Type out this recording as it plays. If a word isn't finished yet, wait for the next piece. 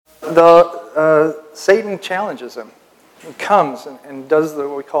Satan challenges him. He comes and does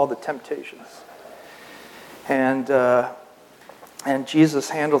what we call the temptations. And Jesus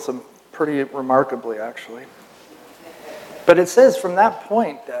handles them pretty remarkably, actually. But it says from that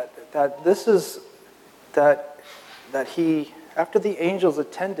point that he, after the angels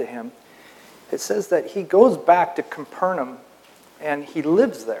attend to him, it says that he goes back to Capernaum and he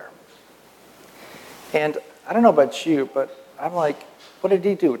lives there. And I don't know about you, but I'm like, what did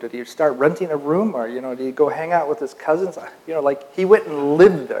he do? Did he start renting a room, or did he go hang out with his cousins? Like he went and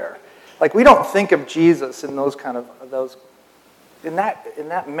lived there. Like we don't think of Jesus in in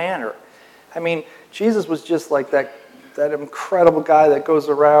that manner. I mean, Jesus was just like that incredible guy that goes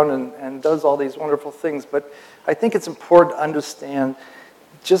around and does all these wonderful things. But I think it's important to understand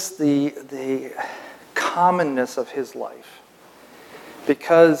just the commonness of his life,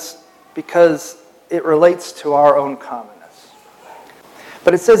 because it relates to our own commonness.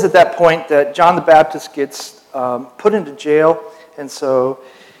 But it says at that point that John the Baptist gets put into jail, and so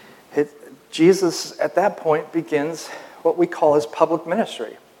Jesus at that point begins what we call his public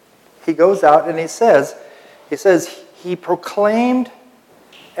ministry. He goes out and he says he proclaimed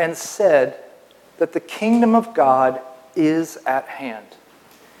and said that the kingdom of God is at hand.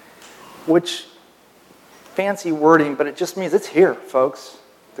 Which, fancy wording, but it just means it's here, folks.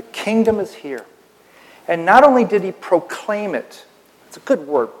 The kingdom is here. And not only did he proclaim it, it's a good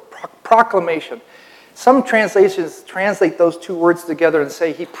word, proclamation. Some translations translate those two words together and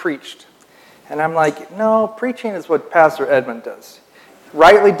say he preached. And I'm like, no, preaching is what Pastor Edmund does.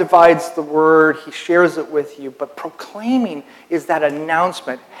 Rightly divides the word, he shares it with you, but proclaiming is that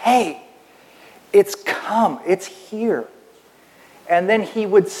announcement, hey, it's come, it's here. And then he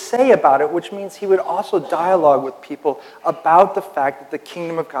would say about it, which means he would also dialogue with people about the fact that the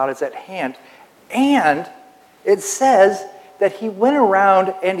kingdom of God is at hand. And it says that he went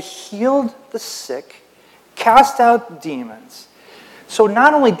around and healed the sick, cast out demons. So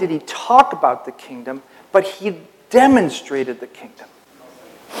not only did he talk about the kingdom, but he demonstrated the kingdom.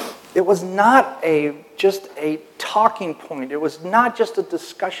 It was not just a talking point. It was not just a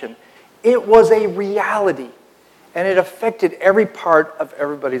discussion. It was a reality. And it affected every part of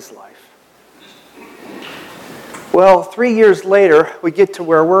everybody's life. Well, 3 years later, we get to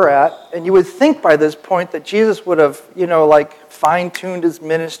where we're at, and you would think by this point that Jesus would have, fine-tuned his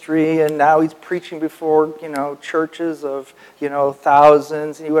ministry, and now he's preaching before, churches of,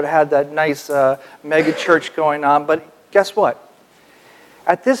 thousands, and he would have had that nice mega church going on. But guess what?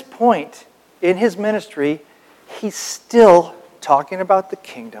 At this point in his ministry, he's still talking about the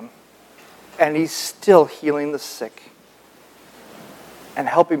kingdom, and he's still healing the sick and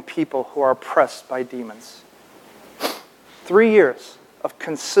helping people who are oppressed by demons. 3 years of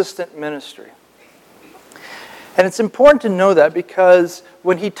consistent ministry. And it's important to know that because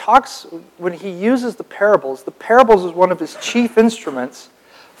when he uses the parables is one of his chief instruments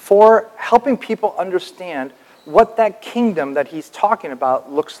for helping people understand what that kingdom that he's talking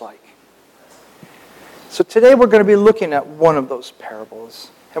about looks like. So today we're going to be looking at one of those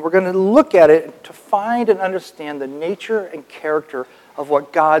parables. And we're going to look at it to find and understand the nature and character of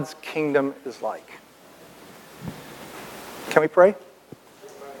what God's kingdom is like. Can we pray?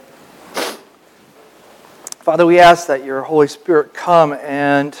 Father, we ask that your Holy Spirit come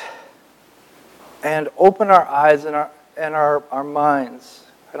and open our eyes and our minds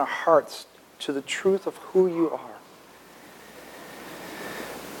and our hearts to the truth of who you are.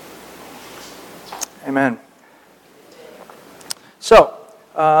 Amen. So,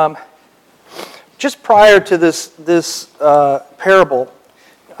 just prior to this parable,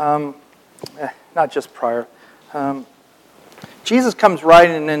 not just prior, Jesus comes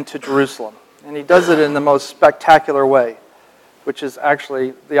riding into Jerusalem, and he does it in the most spectacular way, which is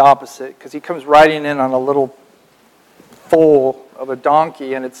actually the opposite, because he comes riding in on a little foal of a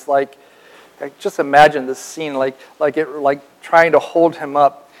donkey, and it's like, just imagine this scene, like trying to hold him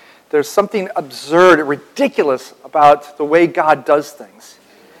up. There's something absurd, ridiculous about the way God does things.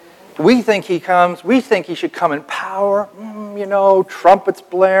 We think he should come in power, trumpets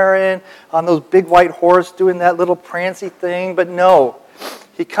blaring, on those big white horse doing that little prancy thing, but no.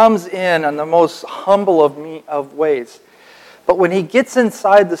 He comes in on the most humble of ways. But when he gets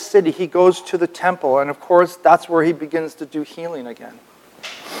inside the city, he goes to the temple, and of course, that's where he begins to do healing again.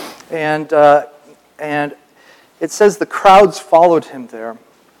 And it says the crowds followed him there.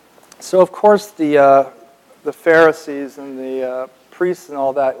 So of course the Pharisees and the priests and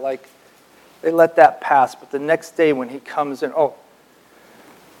all that, they let that pass. But the next day when he comes in,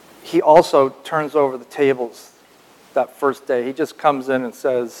 he also turns over the tables that first day. He just comes in and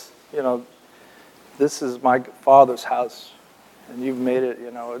says, this is my Father's house, and you've made it,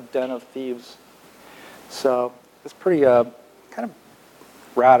 a den of thieves. So it's pretty kind of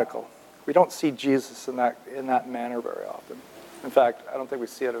radical. We don't see Jesus in that manner very often. In fact, I don't think we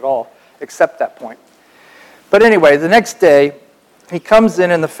see it at all, except that point. But anyway, the next day, he comes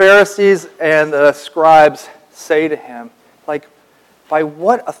in, and the Pharisees and the scribes say to him, like, by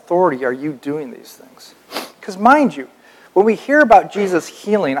what authority are you doing these things? Because mind you, when we hear about Jesus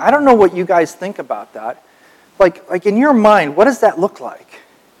healing, I don't know what you guys think about that. Like in your mind, what does that look like?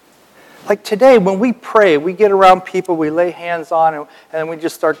 Like today, when we pray, we get around people, we lay hands on, and we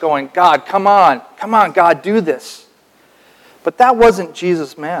just start going, God, come on, God, do this. But that wasn't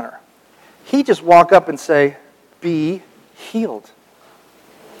Jesus' manner. He just walk up and say, be healed.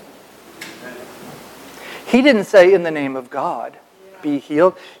 He didn't say, in the name of God, be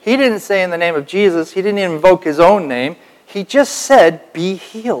healed. He didn't say, in the name of Jesus. He didn't invoke his own name. He just said, be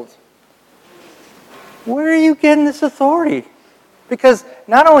healed. Where are you getting this authority? Because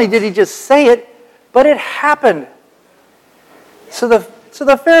not only did he just say it, but it happened. So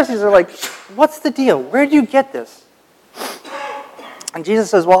the Pharisees are like, what's the deal? Where did you get this? And Jesus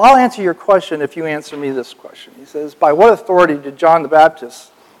says, well, I'll answer your question if you answer me this question. He says, by what authority did John the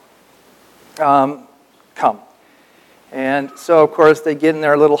Baptist come? And so, of course, they get in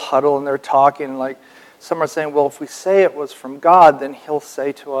their little huddle and they're talking. Like some are saying, well, if we say it was from God, then he'll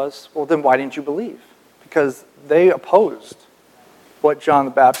say to us, well, then why didn't you believe? Because they opposed what John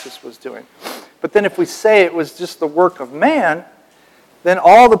the Baptist was doing. But then if we say it was just the work of man, then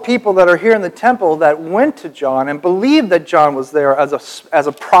all the people that are here in the temple that went to John and believed that John was there as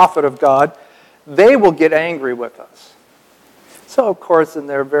a prophet of God, they will get angry with us. So, of course, in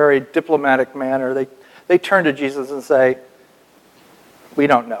their very diplomatic manner, they turn to Jesus and say, we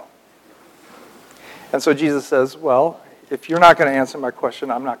don't know. And so Jesus says, well, if you're not going to answer my question,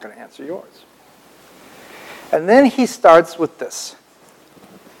 I'm not going to answer yours. And then he starts with this.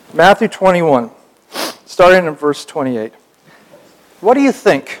 Matthew 21, starting in verse 28. What do you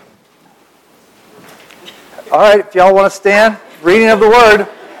think? All right, if y'all want to stand, reading of the word.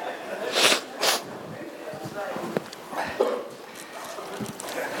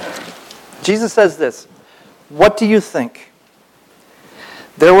 Jesus says this, what do you think?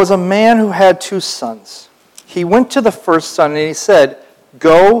 There was a man who had 2 sons. He went to the first son and he said,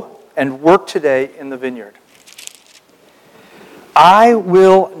 go and work today in the vineyard. I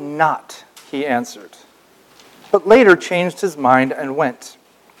will not, he answered. But later changed his mind and went.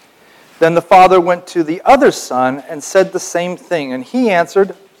 Then the father went to the other son and said the same thing. And he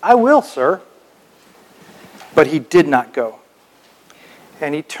answered, I will, sir. But he did not go.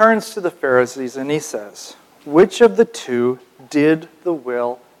 And he turns to the Pharisees and he says, which of the 2 did the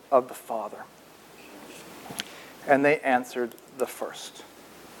will of the Father? And they answered, the first.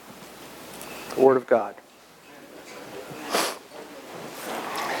 The Word of God.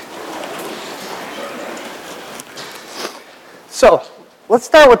 So, let's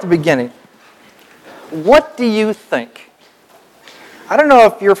start with the beginning. What do you think? I don't know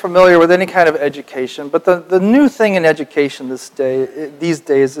if you're familiar with any kind of education, but the new thing in education these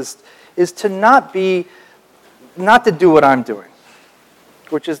days is to not to do what I'm doing,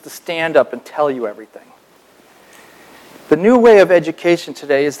 which is to stand up and tell you everything. The new way of education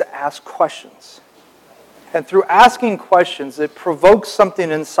today is to ask questions. And through asking questions, it provokes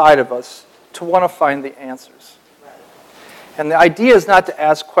something inside of us to want to find the answers. And the idea is not to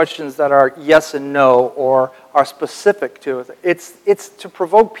ask questions that are yes and no or are specific to it. It's to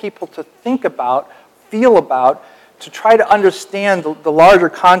provoke people to think about, feel about, to try to understand the larger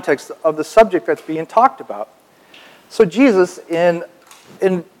context of the subject that's being talked about. So Jesus, in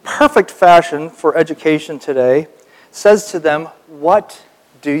perfect fashion for education today, says to them, what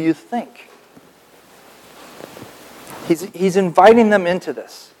do you think? He's inviting them into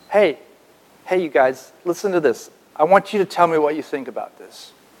this. Hey, you guys, listen to this. I want you to tell me what you think about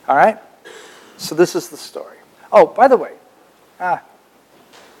this. All right? So this is the story. Oh, by the way,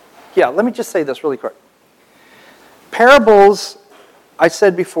 let me just say this really quick. Parables, I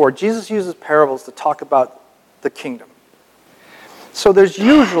said before, Jesus uses parables to talk about the kingdom. So there's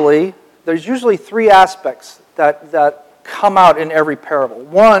usually 3 aspects that come out in every parable.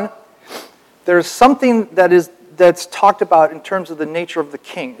 One, there's something that's talked about in terms of the nature of the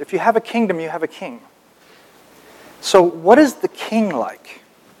king. If you have a kingdom, you have a king. So what is the king like?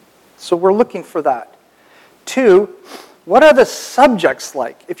 So we're looking for that. 2, what are the subjects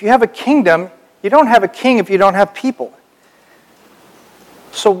like? If you have a kingdom, you don't have a king if you don't have people.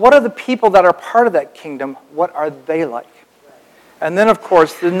 So what are the people that are part of that kingdom? What are they like? And then, of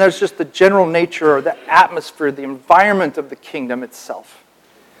course, there's just the general nature or the atmosphere, the environment of the kingdom itself.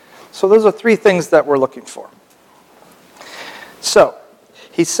 So those are 3 things that we're looking for. So,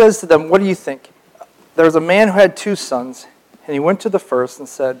 he says to them, what do you think? There was a man who had 2 sons, and he went to the first and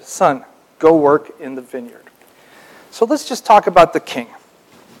said, son, go work in the vineyard. So let's just talk about the king.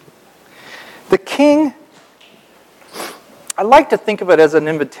 The king, I like to think of it as an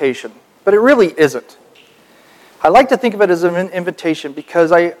invitation, but it really isn't. I like to think of it as an invitation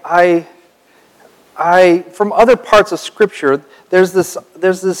because I from other parts of Scripture, there's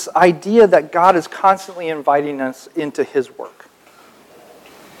this idea that God is constantly inviting us into His work.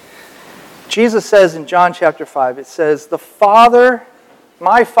 Jesus says in John chapter 5, it says,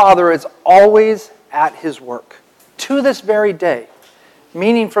 my Father is always at His work, to this very day.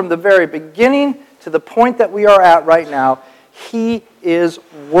 Meaning from the very beginning to the point that we are at right now, He is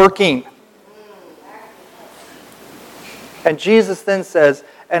working. And Jesus then says,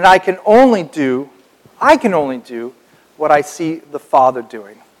 and I can only do what I see the Father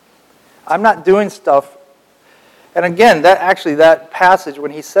doing. I'm not doing stuff. And again, that passage,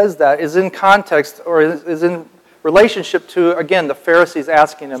 when he says that, is in context or is in relationship to, again, the Pharisees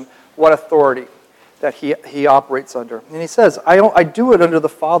asking him what authority that he operates under. And he says, I do it under the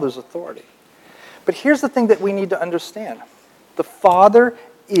Father's authority. But here's the thing that we need to understand. The Father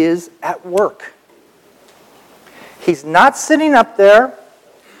is at work. He's not sitting up there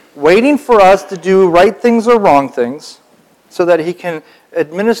waiting for us to do right things or wrong things so that He can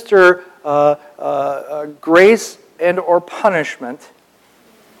administer grace and or punishment.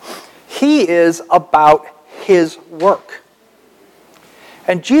 He is about His work.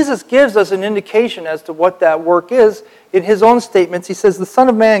 And Jesus gives us an indication as to what that work is. In His own statements, He says, the Son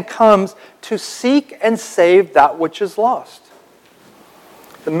of Man comes to seek and save that which is lost.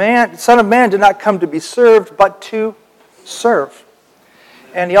 The Son of Man did not come to be served, but to serve.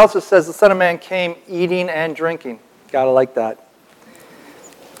 And He also says the Son of Man came eating and drinking. Gotta like that.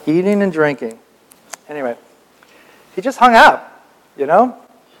 Eating and drinking. Anyway, He just hung out, you know?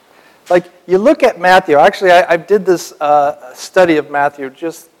 Like, you look at Matthew. Actually, I did this study of Matthew,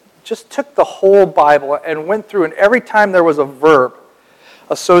 just took the whole Bible and went through, and every time there was a verb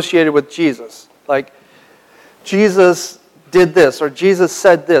associated with Jesus, like Jesus did this or Jesus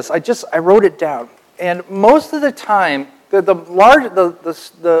said this, I wrote it down. And most of the time,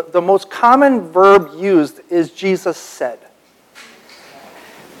 the most common verb used is Jesus said.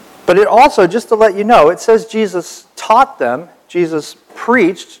 But it also, just to let you know, it says Jesus taught them, Jesus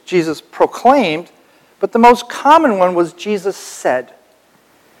preached, Jesus proclaimed, but the most common one was Jesus said.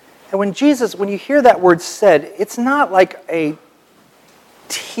 And when you hear that word said, it's not like a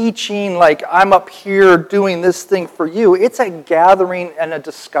teaching, like I'm up here doing this thing for you. It's a gathering and a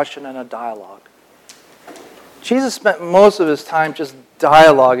discussion and a dialogue. Jesus spent most of His time just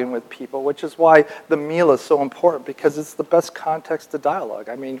dialoguing with people, which is why the meal is so important, because it's the best context to dialogue.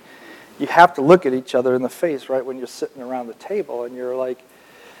 I mean, you have to look at each other in the face, right, when you're sitting around the table, and you're like,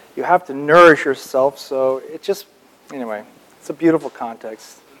 you have to nourish yourself, so anyway, it's a beautiful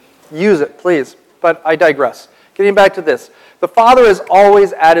context. Use it, please. But I digress. Getting back to this. The Father is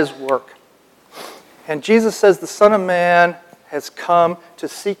always at His work. And Jesus says the Son of Man has come to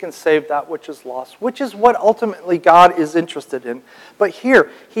seek and save that which is lost, which is what ultimately God is interested in. But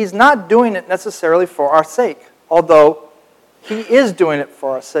here, He's not doing it necessarily for our sake, although He is doing it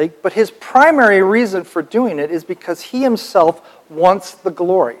for our sake, but His primary reason for doing it is because He Himself wants the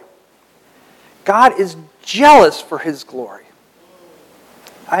glory. God is jealous for His glory.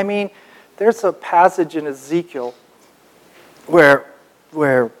 I mean, there's a passage in Ezekiel where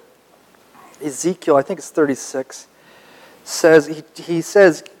Ezekiel, I think it's 36, says, he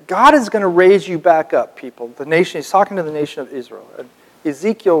says, God is going to raise you back up, people. The nation, he's talking to the nation of Israel. And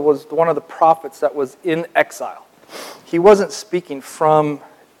Ezekiel was one of the prophets that was in exile. He wasn't speaking from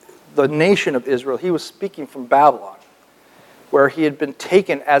the nation of Israel. He was speaking from Babylon, where he had been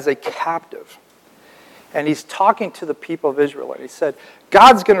taken as a captive. And he's talking to the people of Israel, and he said,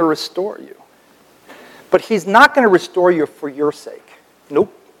 God's going to restore you. But He's not going to restore you for your sake.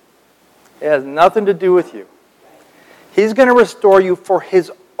 Nope. It has nothing to do with you. He's going to restore you for His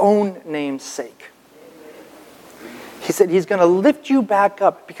own name's sake. He said He's going to lift you back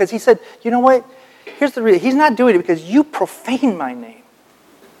up, because He said, you know what? Here's the reason. He's not doing it because you profane my name.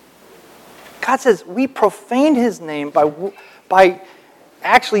 God says we profaned His name by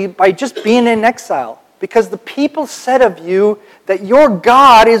just being in exile. Because the people said of you that your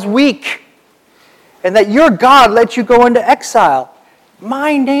God is weak and that your God let you go into exile.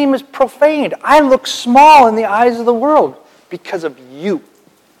 My name is profaned. I look small in the eyes of the world because of you.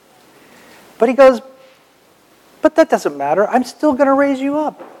 But He goes, but that doesn't matter. I'm still going to raise you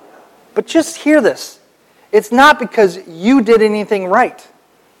up. But just hear this. It's not because you did anything right,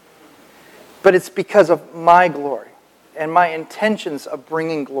 but it's because of my glory. and my intentions of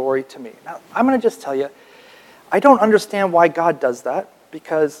bringing glory to me. Now, I'm going to just tell you, I don't understand why God does that,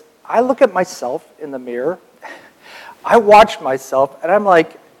 because I look at myself in the mirror, I watch myself, and I'm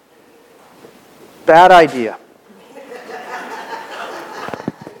like, bad idea.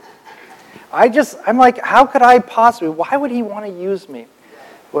 I'm like, how could I possibly, why would he want to use me?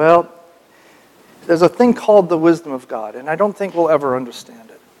 Well, there's a thing called the wisdom of God, and I don't think we'll ever understand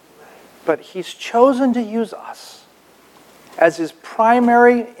it. But he's chosen to use us as his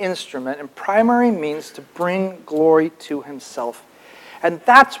primary instrument and primary means to bring glory to himself. And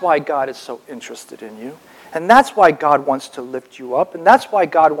that's why God is so interested in you. And that's why God wants to lift you up. And that's why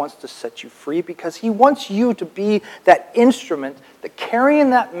God wants to set you free, because he wants you to be that instrument that carrying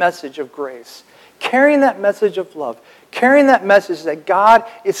that message of grace, carrying that message of love, carrying that message that God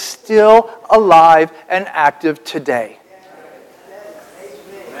is still alive and active today.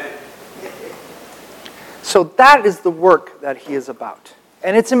 So that is the work that he is about.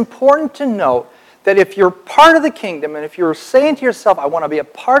 And it's important to know that if you're part of the kingdom, and if you're saying to yourself, I want to be a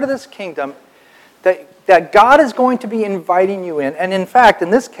part of this kingdom, that God is going to be inviting you in. And in fact, in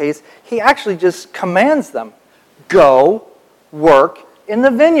this case, he actually just commands them, go work in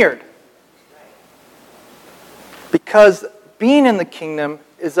the vineyard. Because being in the kingdom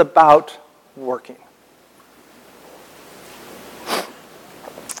is about working.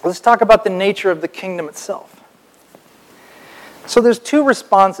 Let's talk about the nature of the kingdom itself. So there's two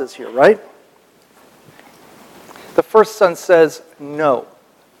responses here, right? The first son says, no,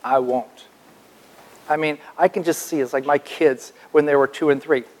 I won't. I mean, I can just see it's like my kids when they were 2 and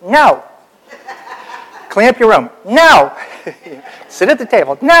 3. No! Clean up your room. No! Sit at the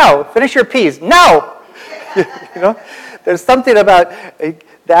table. No! Finish your peas. No! You know, there's something about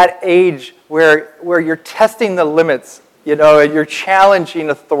that age where you're testing the limits, you know, and you're challenging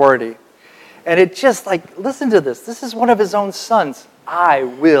authority. And it just like, listen to this. This is one of his own sons. I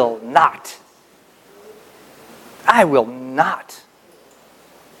will not. I will not.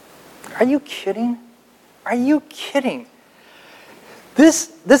 Are you kidding? Are you kidding?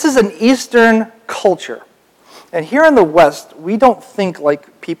 This is an Eastern culture. And here in the West, we don't think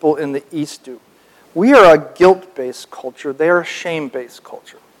like people in the East do. We are a guilt-based culture. They are a shame-based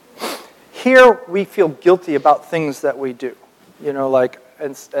culture. Here, we feel guilty about things that we do. You know, like,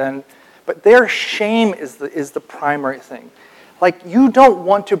 but their shame is the primary thing. Like, you don't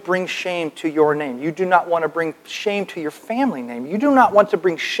want to bring shame to your name. You do not want to bring shame to your family name. You do not want to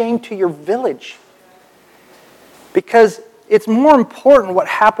bring shame to your village. Because it's more important what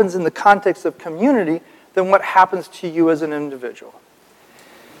happens in the context of community than what happens to you as an individual.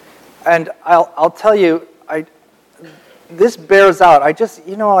 And I'll tell you, this bears out.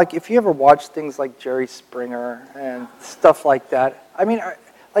 You know, like if you ever watch things like Jerry Springer and stuff like that, I mean,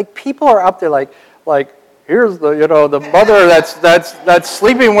 like people are out there like here's the mother that's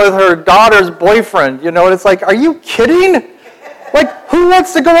sleeping with her daughter's boyfriend, you know, and it's like, are you kidding? Like, who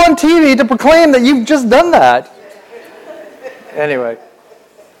wants to go on TV to proclaim that you've just done that? Anyway,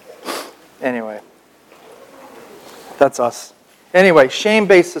 that's us. Anyway,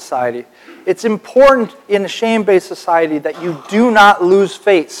 shame-based society. It's important in a shame-based society that you do not lose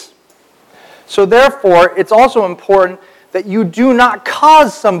face. So therefore, it's also important that you do not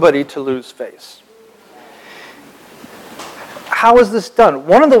cause somebody to lose face. How is this done?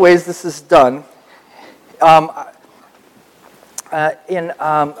 One of the ways this is done, I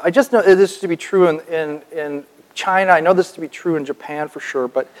just know this to be true in China. I know this to be true in Japan for sure,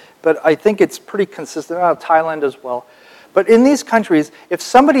 but I think it's pretty consistent out of Thailand as well. But in these countries, if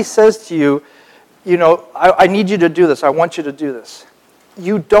somebody says to you, you know, I need you to do this, I want you to do this,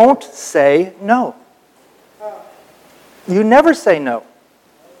 you don't say no. You never say no.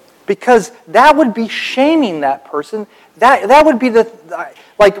 Because that would be shaming that person. That would be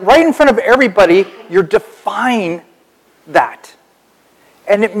like right in front of everybody, you're defying that.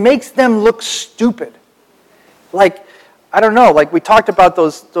 And it makes them look stupid. Like, I don't know, like we talked about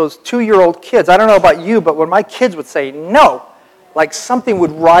those 2-year-old kids. I don't know about you, but when my kids would say no, like something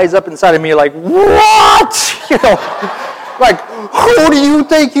would rise up inside of me like, what? You know, like, who do you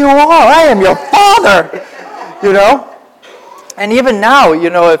think you are? I am your father, you know? And even now, you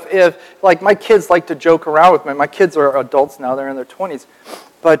know, if like my kids like to joke around with me. My kids are adults now, they're in their 20s.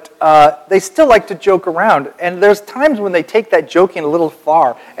 But they still like to joke around. And there's times when they take that joking a little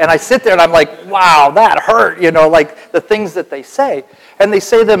far. And I sit there and I'm like, wow, that hurt, you know, like the things that they say. And they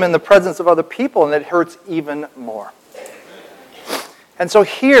say them in the presence of other people, and it hurts even more. And so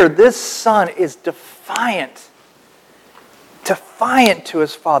here, this son is defiant to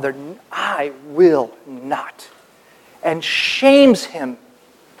his father. I will not. And shames him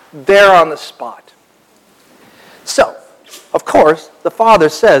there on the spot. So, of course, the father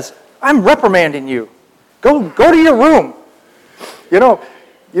says, I'm reprimanding you. Go to your room. Go.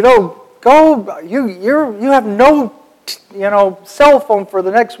 You have no, cell phone for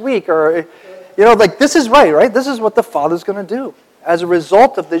the next week, or, this is right? This is what the father's going to do. As a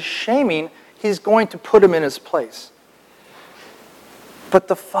result of this shaming, he's going to put him in his place. But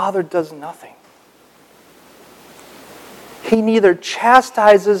the father does nothing. He neither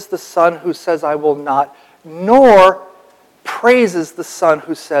chastises the son who says, I will not, nor praises the son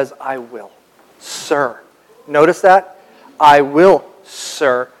who says, I will. Sir. Notice that? I will,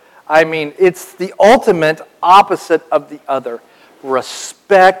 sir. I mean, it's the ultimate opposite of the other.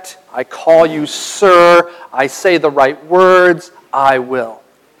 Respect. I call you sir. I say the right words. I will.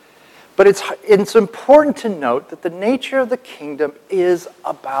 But it's important to note that the nature of the kingdom is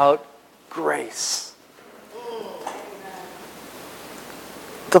about grace.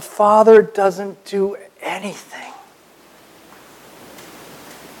 The Father doesn't do anything.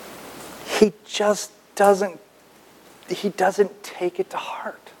 He just doesn't take it to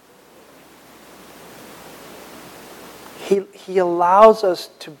heart. He allows us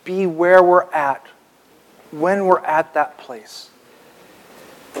to be where we're at when we're at that place.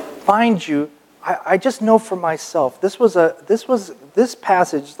 Mind you, I just know for myself, this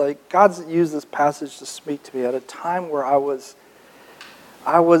passage, like God's used this passage to speak to me at a time where I was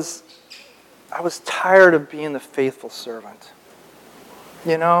tired of being the faithful servant.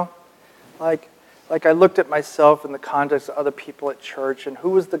 Like I looked at myself in the context of other people at church, and who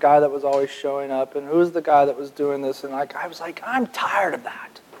was the guy that was always showing up, and who was the guy that was doing this, and I was like, I'm tired of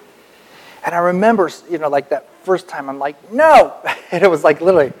that. And I remember, that first time, I'm like, no. And it was like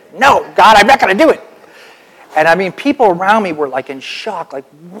literally, no, God, I'm not going to do it. And I mean, people around me were like in shock, like,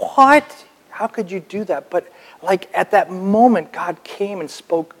 what? How could you do that? But like at that moment, God came and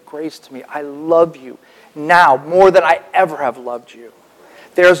spoke grace to me. I love you now more than I ever have loved you.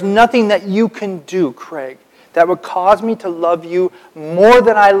 There's nothing that you can do, Craig, that would cause me to love you more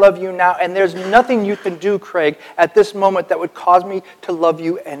than I love you now. And there's nothing you can do, Craig, at this moment that would cause me to love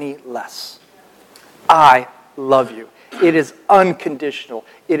you any less. I love you. It is unconditional.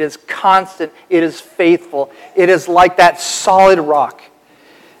 It is constant. It is faithful. It is like that solid rock.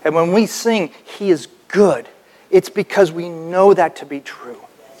 And when we sing, He is good, it's because we know that to be true.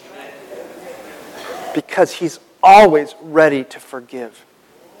 Because He's always ready to forgive.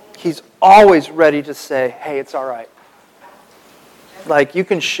 He's always ready to say, hey, it's all right. Like, you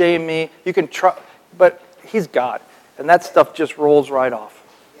can shame me, you can try, but He's God. And that stuff just rolls right off.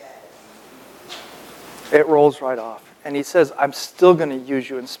 It rolls right off. And He says, I'm still going to use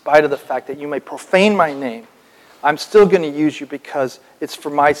you in spite of the fact that you may profane my name. I'm still going to use you because it's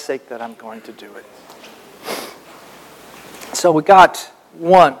for my sake that I'm going to do it. So we got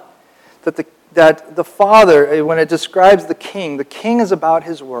one, that the Father, when it describes the King is about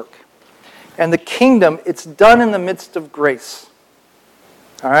His work. And the kingdom, it's done in the midst of grace.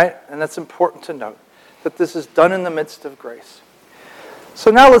 All right? And that's important to note, that this is done in the midst of grace.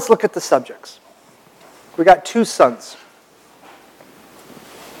 So now let's look at the subjects. We got two sons.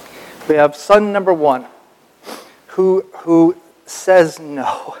 We have son number one, who says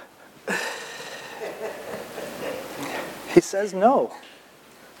no. He says no.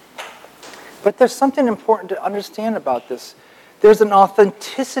 But there's something important to understand about this. There's an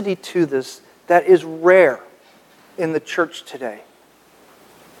authenticity to this that is rare in the church today.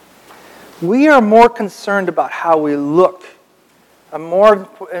 We are more concerned about how we look. We're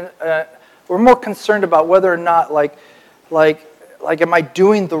more concerned about whether or not, like, am I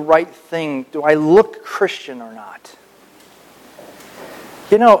doing the right thing? Do I look Christian or not?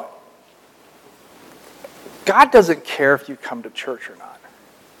 God doesn't care if you come to church or not.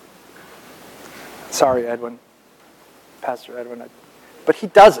 Sorry, Edwin. Pastor Edwin. But He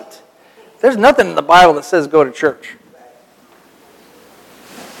doesn't. There's nothing in the Bible that says go to church.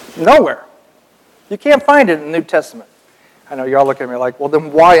 Nowhere. You can't find it in the New Testament. I know y'all looking at me like, well,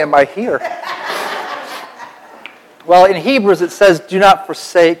 then why am I here? Well, in Hebrews it says, do not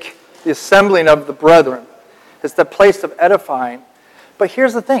forsake the assembling of the brethren. It's the place of edifying. But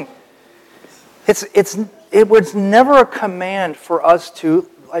here's the thing. It was never a command for us to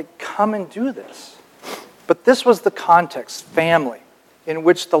come and do this. But this was the context, family, in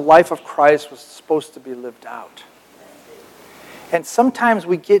which the life of Christ was supposed to be lived out. And sometimes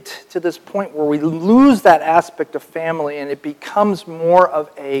we get to this point where we lose that aspect of family and it becomes more of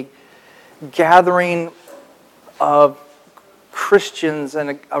a gathering of Christians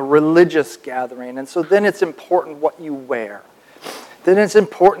and a religious gathering. And so then it's important what you wear. Then it's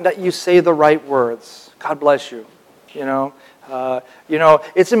important that you say the right words. God bless you.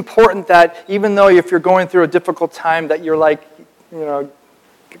 It's important that even though if you're going through a difficult time, that you're like,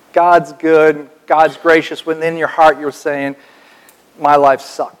 God's good, God's gracious. Within your heart, you're saying, my life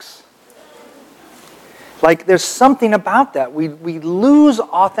sucks. Like, there's something about that. We lose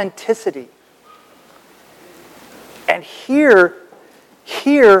authenticity. And here,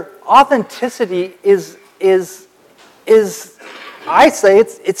 authenticity is I say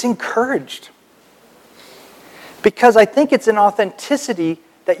it's encouraged. Because I think it's an authenticity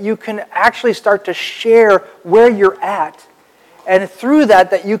that you can actually start to share where you're at. And through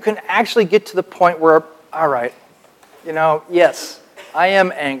that you can actually get to the point where, all right, yes, I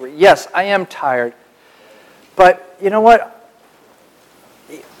am angry. Yes, I am tired. But you know what?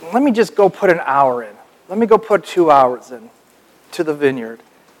 Let me just go put an hour in. Let me go put 2 hours in to the vineyard.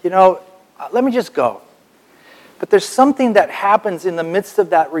 Let me just go. But there's something that happens in the midst of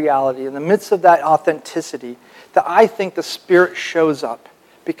that reality, in the midst of that authenticity, that I think the Spirit shows up.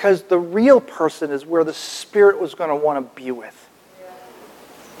 Because the real person is where the Spirit was going to want to be with.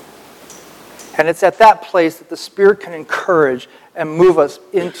 And it's at that place that the Spirit can encourage and move us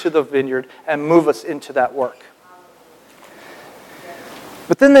into the vineyard and move us into that work.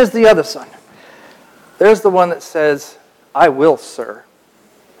 But then there's the other son. There's the one that says, I will, sir.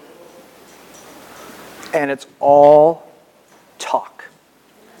 And it's all talk.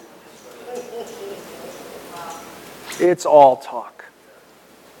 It's all talk.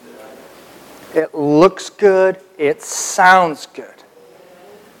 It looks good. It sounds good.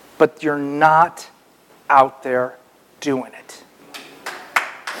 But you're not out there doing it.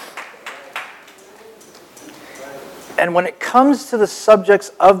 And when it comes to the subjects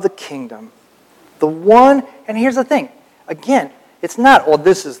of the kingdom, and here's the thing, again, it's not,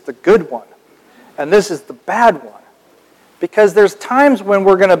 this is the good one, and this is the bad one. Because there's times when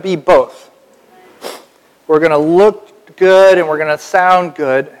we're going to be both. We're going to look good and we're going to sound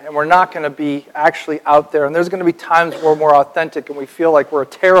good, and we're not going to be actually out there. And there's going to be times where we're authentic and we feel like we're a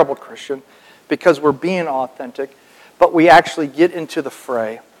terrible Christian because we're being authentic, but we actually get into the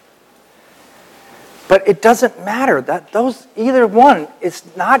fray. But it doesn't matter. Either one is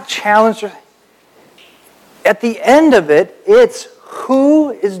not challenged. At the end of it, it's who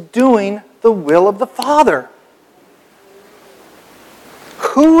is doing the will of the Father.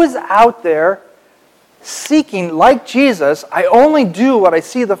 Who is out there seeking, like Jesus, I only do what I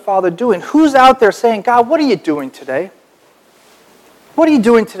see the Father doing. Who's out there saying, God, what are you doing today? What are you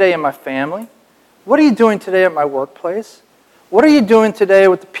doing today in my family? What are you doing today at my workplace? What are you doing today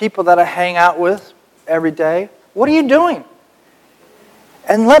with the people that I hang out with every day? What are you doing?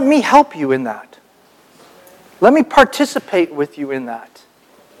 And let me help you in that. Let me participate with you in that.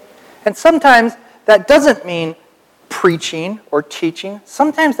 And sometimes that doesn't mean preaching or teaching.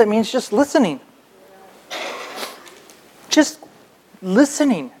 Sometimes that means just listening. Just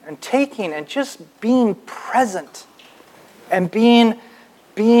listening and taking and just being present. And being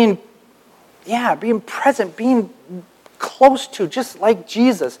present, being close to, just like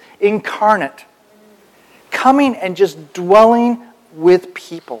Jesus, incarnate. Coming and just dwelling with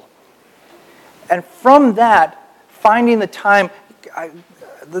people. And from that, finding the time,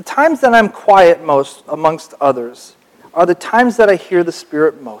 the times that I'm quiet most amongst others are the times that I hear the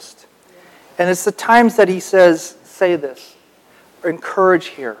Spirit most. And it's the times that He says, say this, or encourage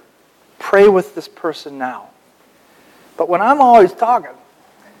here, pray with this person now. But when I'm always talking,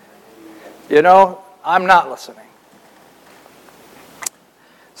 I'm not listening.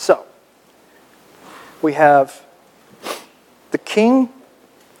 So, we have the King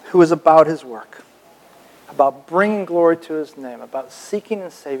who is about His work, about bringing glory to His name, about seeking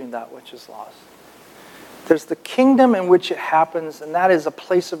and saving that which is lost. There's the kingdom in which it happens, and that is a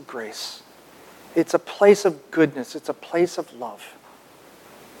place of grace. It's a place of goodness. It's a place of love.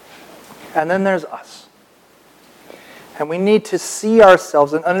 And then there's us. And we need to see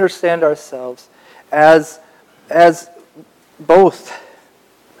ourselves and understand ourselves as both.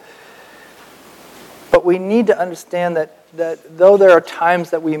 But we need to understand that though there are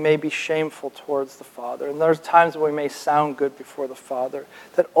times that we may be shameful towards the Father, and there's times when we may sound good before the Father,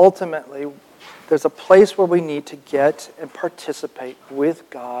 that ultimately there's a place where we need to get and participate with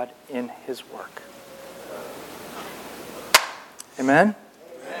God in His work. Amen?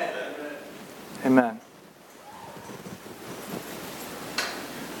 Amen. Amen.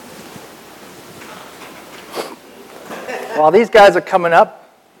 While these guys are coming up,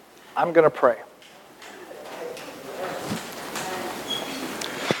 I'm going to pray.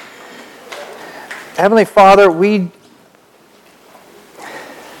 Heavenly Father, we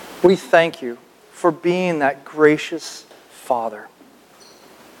thank You for being that gracious Father.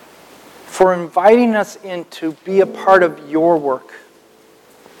 for inviting us in to be a part of your work.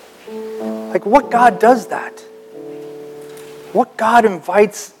 Like, what God does that? What God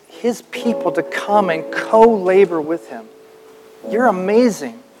invites his people to come and co-labor with him? You're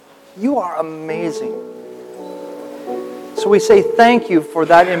amazing. You are amazing. So we say thank you for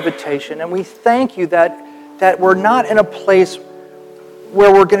that invitation, and we thank you that we're not in a place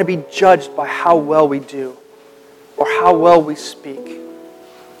where we're going to be judged by how well we do or how well we speak.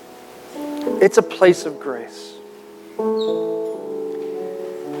 It's a place of grace.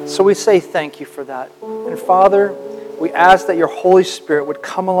 So we say thank you for that. And Father, we ask that your Holy Spirit would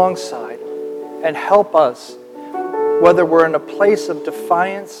come alongside and help us, whether we're in a place of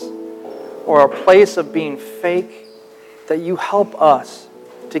defiance or a place of being fake, that you help us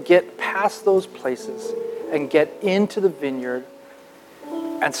to get past those places and get into the vineyard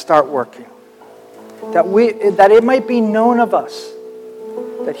and start working. That it might be known of us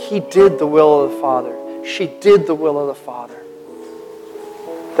that he did the will of the Father. She did the will of the Father.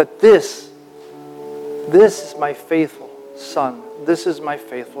 That this is my faithful son. This is my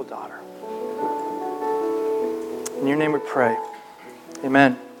faithful daughter. In your name we pray.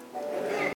 Amen.